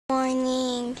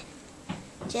Morning.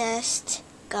 Just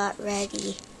got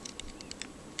ready.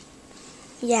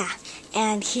 Yeah,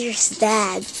 and here's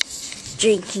Dad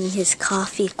drinking his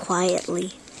coffee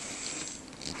quietly.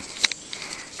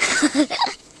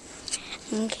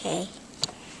 Okay.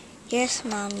 Here's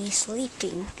Mommy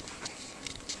sleeping.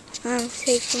 Mom,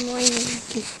 say good morning.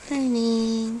 Good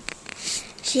morning.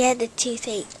 She had a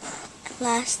toothache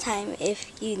last time,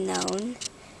 if you'd known.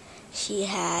 She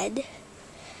had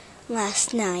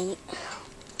last night.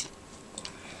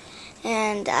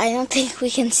 And I don't think we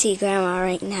can see Grandma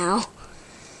right now.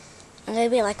 I'm going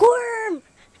to be like, worm!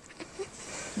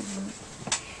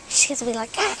 She's going to be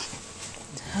like, ah!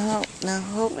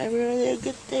 Hope everyone had a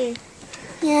good day.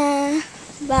 Yeah,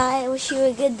 bye. I wish you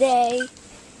a good day.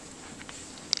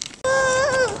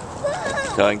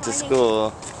 Going to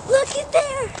school. Look at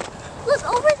there! Look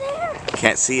over there!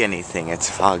 Can't see anything, it's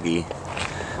foggy.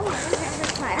 Oh, that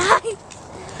hurts my eye.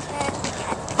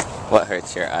 What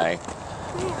hurts your eye?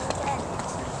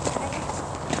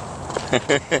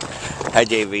 Hi,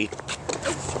 JV.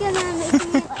 It's gonna make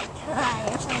me like cry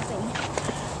or something.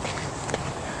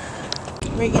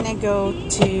 We're gonna go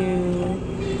to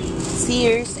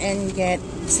Sears and get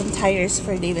some tires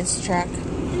for David's truck.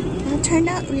 It turned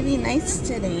out really nice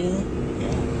today.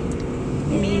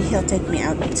 Maybe he'll take me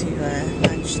out to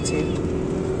lunch too.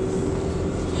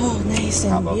 Oh, nice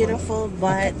and beautiful,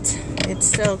 but it's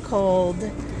still cold.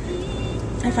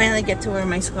 I finally get to wear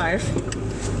my scarf.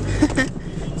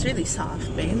 It's really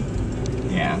soft, babe.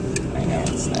 Yeah, I know,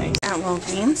 it's nice. At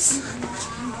Walgreens,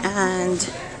 and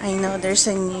I know there's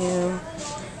a new,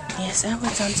 yes, that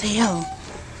was on sale.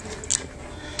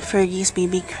 Fergie's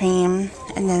BB cream,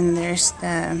 and then there's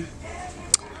the,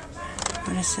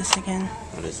 what is this again?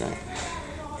 What is that?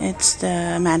 It's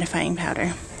the mattifying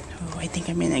powder. Oh, I think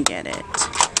I'm gonna get it.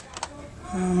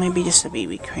 Maybe just a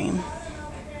BB cream.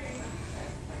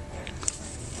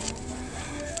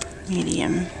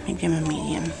 Medium. Maybe I'm a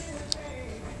medium.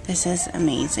 This is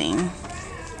amazing.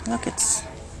 Look, it's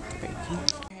breaking.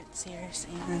 We're at Sears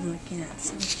and I'm looking at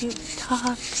some cute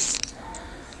tops.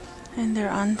 And they're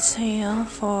on sale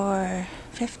for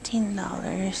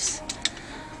 $15.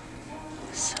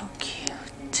 So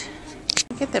cute.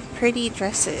 Look at the pretty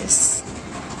dresses.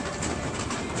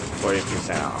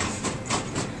 40% off.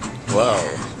 Whoa.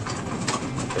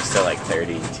 They're still like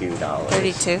 $32.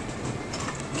 $32.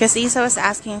 Because Isa was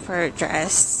asking for a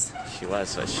dress. She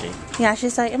was she? Yeah,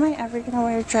 she's like, am I ever gonna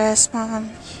wear a dress, Mom?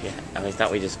 Yeah, I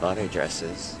thought we just bought her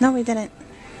dresses. No, we didn't.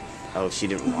 Oh, she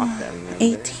didn't want them.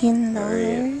 Remember? $18.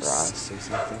 Or Ross or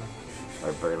something?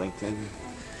 Or Burlington?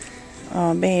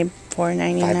 Oh, babe,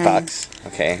 $4.99. $5.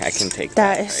 Okay, I can take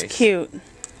that. That is price. cute.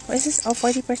 What is this? Oh,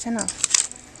 40% off.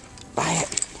 Buy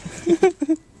it.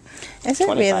 Is it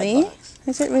really? $25.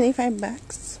 Is it really $5?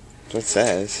 What it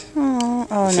says. Oh,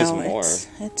 This no, is more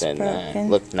it's than broken. that.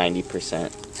 Look,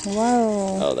 90%.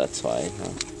 Whoa. Oh, that's why. Huh?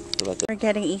 What about We're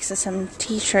getting Isa some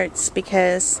t-shirts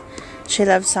because she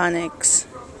loves Sonics.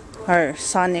 Or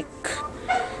Sonic.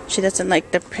 She doesn't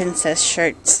like the princess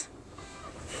shirts.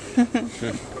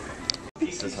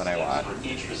 This is what I want.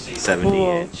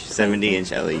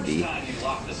 70-inch LED.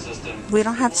 We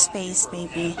don't have space,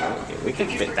 baby. Okay, we can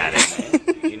fit that in there.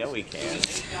 You know we can.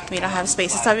 We don't have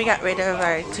space. That's why we got rid of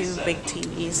our two big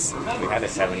TVs. We had a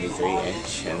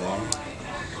 73-inch in there.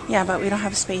 Yeah, but we don't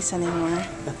have space anymore.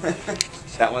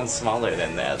 That one's smaller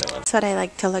than the other one. That's what I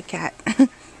like to look at.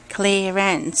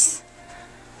 Clearance.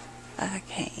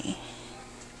 Okay.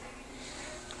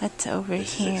 What's over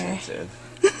This is here? expensive.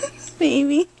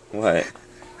 Baby. What?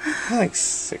 Like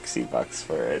 $60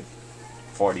 for a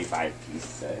 45-piece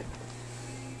set.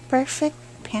 Perfect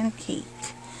pancake.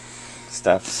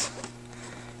 Stuffs.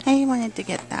 I wanted to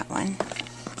get that one.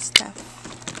 Stuff.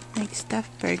 Like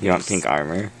stuffed burgers. You want pink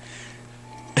armor?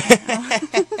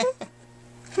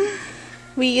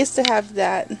 We used to have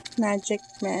that magic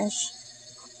mesh.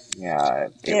 Yeah,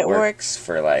 it works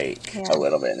for like a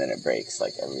little bit and then it breaks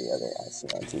like every other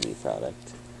on TV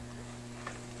product.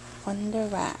 Wonder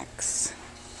Racks.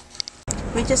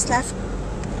 We just left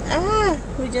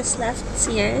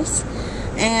Sears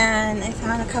and I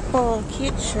found a couple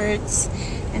cute shirts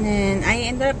and then I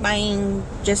ended up buying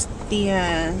just the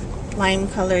lime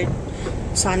colored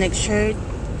Sonic shirt.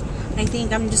 I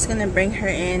think I'm just gonna bring her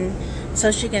in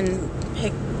so she can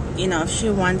pick, you know, if she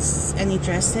wants any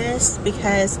dresses,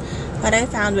 because what I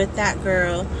found with that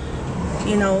girl,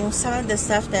 you know, some of the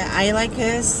stuff that I like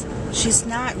is she's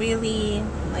not really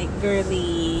like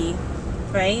girly,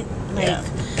 right? Like yeah.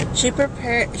 she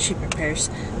prefers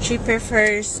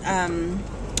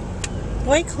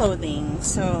boy clothing,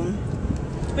 so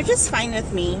which is fine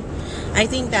with me. I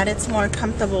think that it's more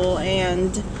comfortable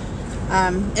and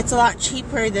It's a lot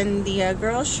cheaper than the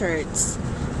girl shirts.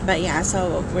 But yeah,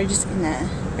 so we're just gonna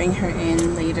bring her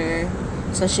in later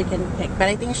so she can pick. But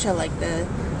I think she'll like the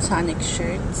Sonic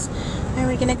shirts. And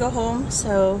we're gonna go home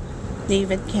so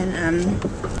David can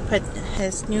put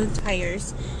his new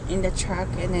tires in the truck,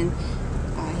 and then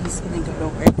he's gonna go to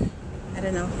work. I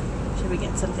don't know. Should we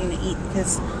get something to eat?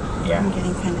 Because I'm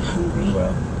getting kind of hungry.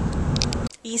 Well.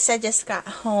 Isa just got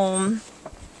home,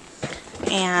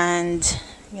 and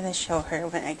I'm gonna show her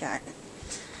what I got.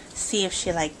 See if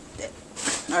she liked it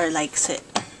or likes it.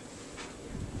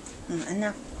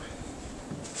 Enough.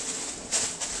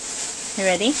 You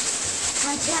ready? Ooh,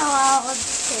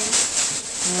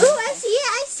 I see it!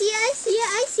 I see it! I see it!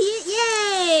 I see it!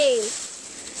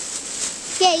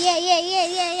 Yay! Yay! Yay! Yay! Yay!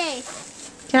 Yay! Yay!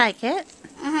 You like it?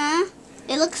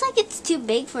 It looks like it's too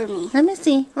big for me. Let me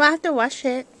see. Well, I have to wash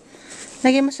it.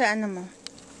 Lagay mo sa ano mo.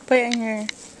 Put it in your...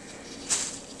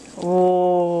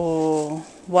 Oh,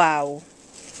 wow.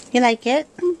 You like it?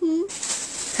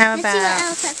 How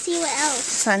about... Let's see what else.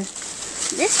 This one.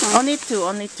 This one. Only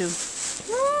two.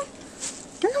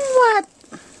 What?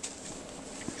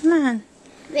 Come on.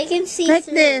 They can see like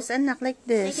through. This, anak, like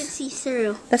this. They can see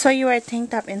through. That's why you wear a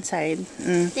tank top inside.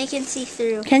 They can see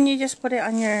through. Can you just put it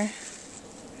on your...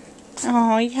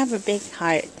 Oh, you have a big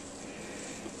heart.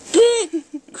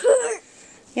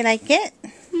 You like it?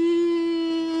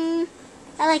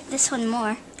 I like this one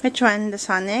more. Which one? The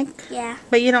Sonic? Yeah.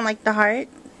 But you don't like the heart?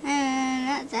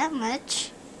 Not that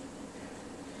much.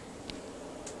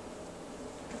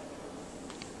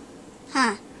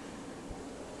 Huh.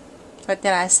 What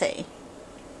did I say?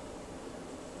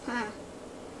 Huh.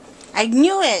 I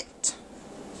knew it!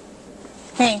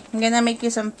 Hey, I'm gonna make you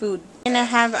some food. We're gonna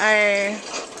have our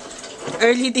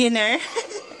early dinner.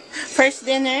 First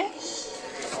dinner.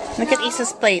 Look at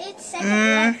Isa's plate. It's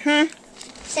second lunch.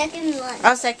 Second lunch.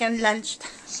 Oh, second lunch.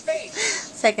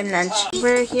 Second lunch.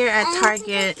 We're here at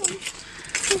Target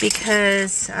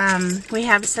because we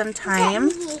have some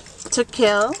time to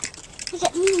kill. Look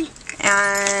at me.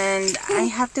 And I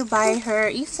have to buy her,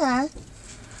 Isa,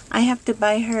 I have to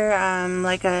buy her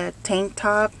like a tank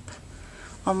top.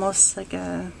 Almost like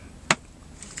a,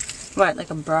 what,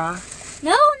 like a bra?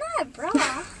 No, not a bra.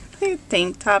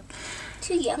 Tank top.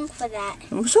 Too young for that.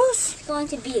 Usos. It's going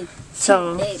to be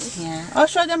So, big. yeah. Oh,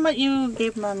 show them what you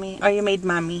gave mommy. Or you made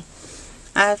mommy.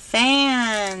 A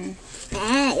fan.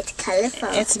 It's colorful.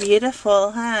 It's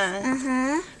beautiful,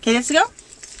 huh? Okay, let's go.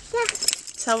 Yeah.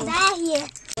 So, That here.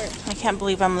 I can't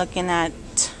believe I'm looking at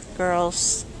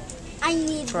girls. I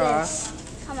need bra. this.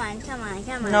 Come on, come on,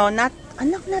 come on. No, not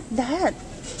that.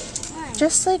 Why?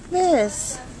 Just like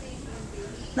this.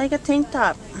 Like a tank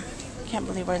top. Can't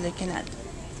believe we're looking at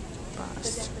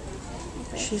bras.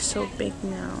 She's so big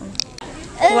now.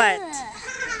 What?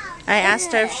 I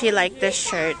asked her if she liked this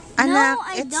shirt. No, Anak,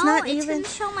 I it's don't. not It's even.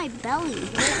 gonna show my belly.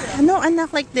 No,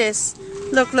 anak, like this.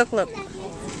 Look, look, look.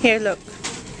 Here, look.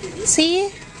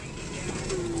 See?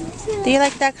 Do you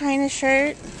like that kind of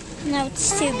shirt? No,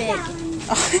 it's too big.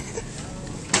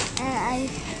 And I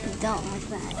don't like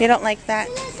that. You don't like that?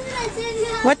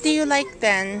 What do you like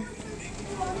then?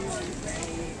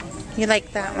 You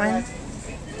like that one?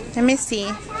 Let me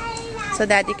see. So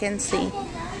that you can see.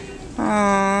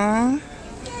 Aww.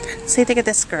 See, look at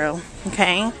this girl.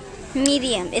 Okay?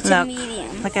 Medium. It's Look. a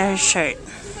medium. Look at her shirt.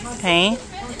 Okay?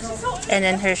 And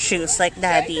then her shoes, like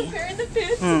daddy.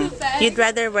 You'd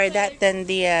rather wear that than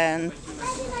the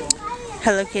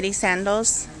Hello Kitty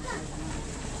sandals?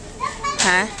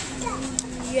 Huh?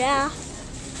 Yeah.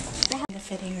 In the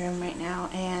fitting room right now,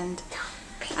 and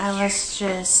I was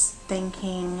just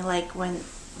thinking, like, when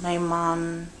my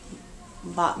mom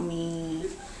bought me,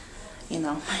 you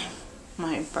know,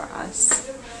 my bras.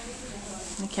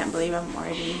 I can't believe I'm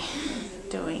already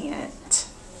doing it.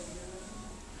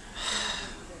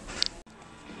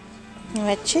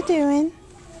 What you doing?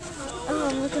 Oh,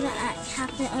 I'm looking at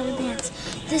Captain Underpants.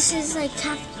 This is like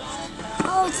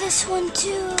Oh, this one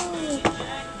too.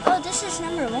 Oh, this is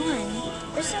number 1.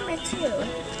 Where's number 2?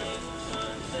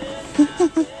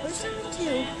 Where's number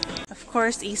 2? Of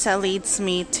course, Isa leads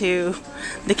me to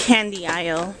the candy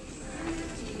aisle.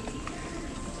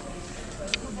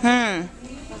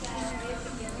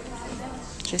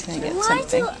 She's gonna get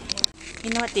something. You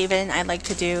know what David and I like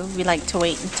to do? We like to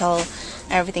wait until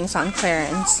everything's on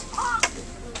clearance.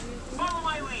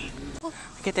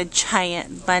 Look at the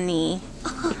giant bunny.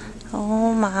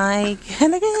 Oh my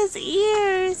god, look at his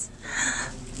ears.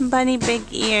 Bunny big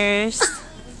ears.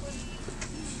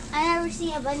 I never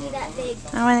seen a bunny that big.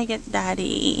 I want to get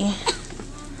daddy.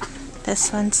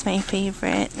 This one's my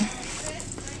favorite.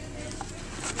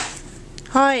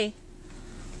 Hoy!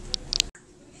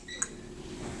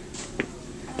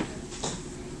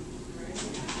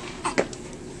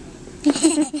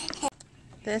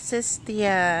 This is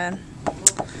the,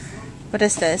 what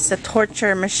is this? The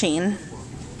torture machine.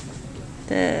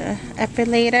 The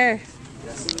epilator.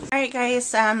 Alright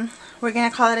guys, we're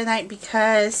gonna call it a night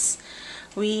because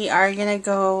we are gonna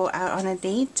go out on a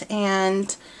date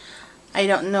and I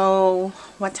don't know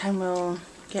what time we'll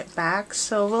get back,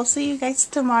 so we'll see you guys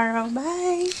tomorrow.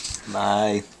 Bye!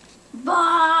 Bye!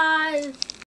 Bye!